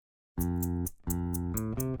Oh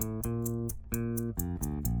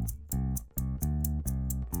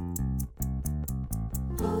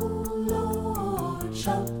Lord,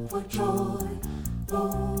 shout for joy.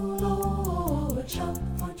 Oh Lord, shout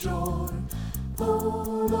for joy.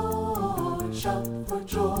 Oh Lord, shout for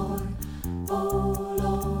joy. Oh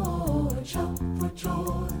Lord, shout for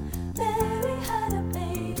joy. Mary had a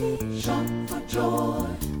baby. Shout for joy.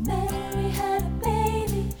 Mary had a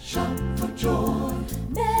baby. Shout for joy.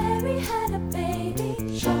 Mary had a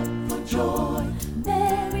baby. Shout for joy.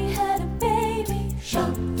 Mary had a baby.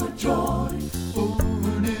 Shout for joy.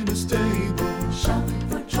 Born in a stable. Shout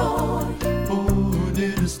for joy. Born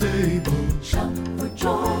in a stable. Shout for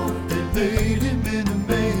joy. They laid him in a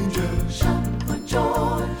manger. Shout for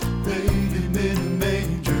joy. Laid him in a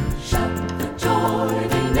manger. Shout for joy.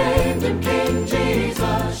 They named him King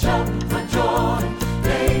Jesus. Shout for joy.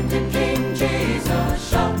 Named him King Jesus.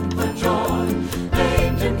 Shout for joy.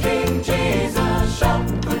 Named him King Jesus. Shout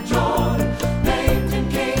for joy. Named him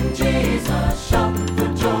King Jesus. Shout for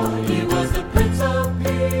joy. He was the Prince of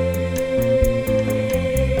Peace,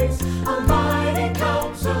 Almighty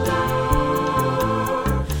Counselor,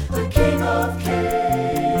 the King of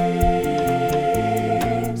Kings.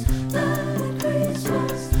 That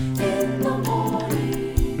Christmas in the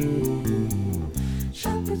morning,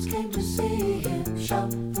 shepherds came to see him.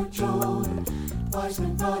 Shout for joy. Wise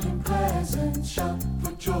men brought him presents. Shout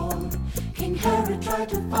for joy. King Herod tried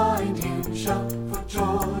to find him. Shout for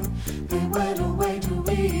joy. They went away to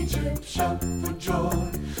Egypt. Shout for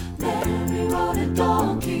joy. Mary rode a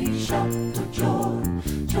donkey. Shout for joy.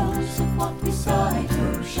 Joseph walked beside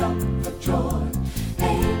her. Shout for joy.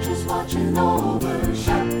 Angels watching over.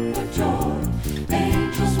 Shout for joy.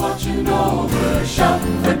 Angels watching over. Shout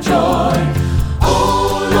for joy.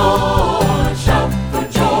 Oh Lord, shout for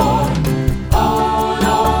joy. Oh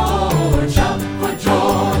Lord, shout for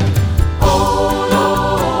joy. Oh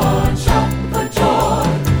Lord, shout for joy.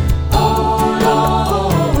 Oh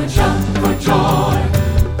Lord, shout for joy.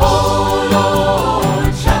 Oh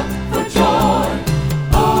Lord, shout for joy.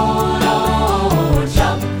 Oh Lord,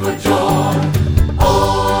 shout for joy. Oh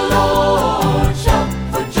Lord, shout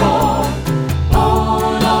for joy. Oh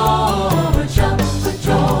Lord, shout for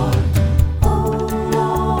joy. Oh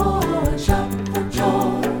Lord, shout for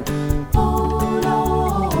joy. Oh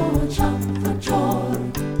Lord, shout for joy.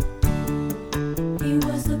 He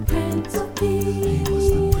was the Prince of Peace. He was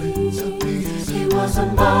the Prince of Peace. He was a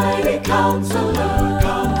mighty Counselor.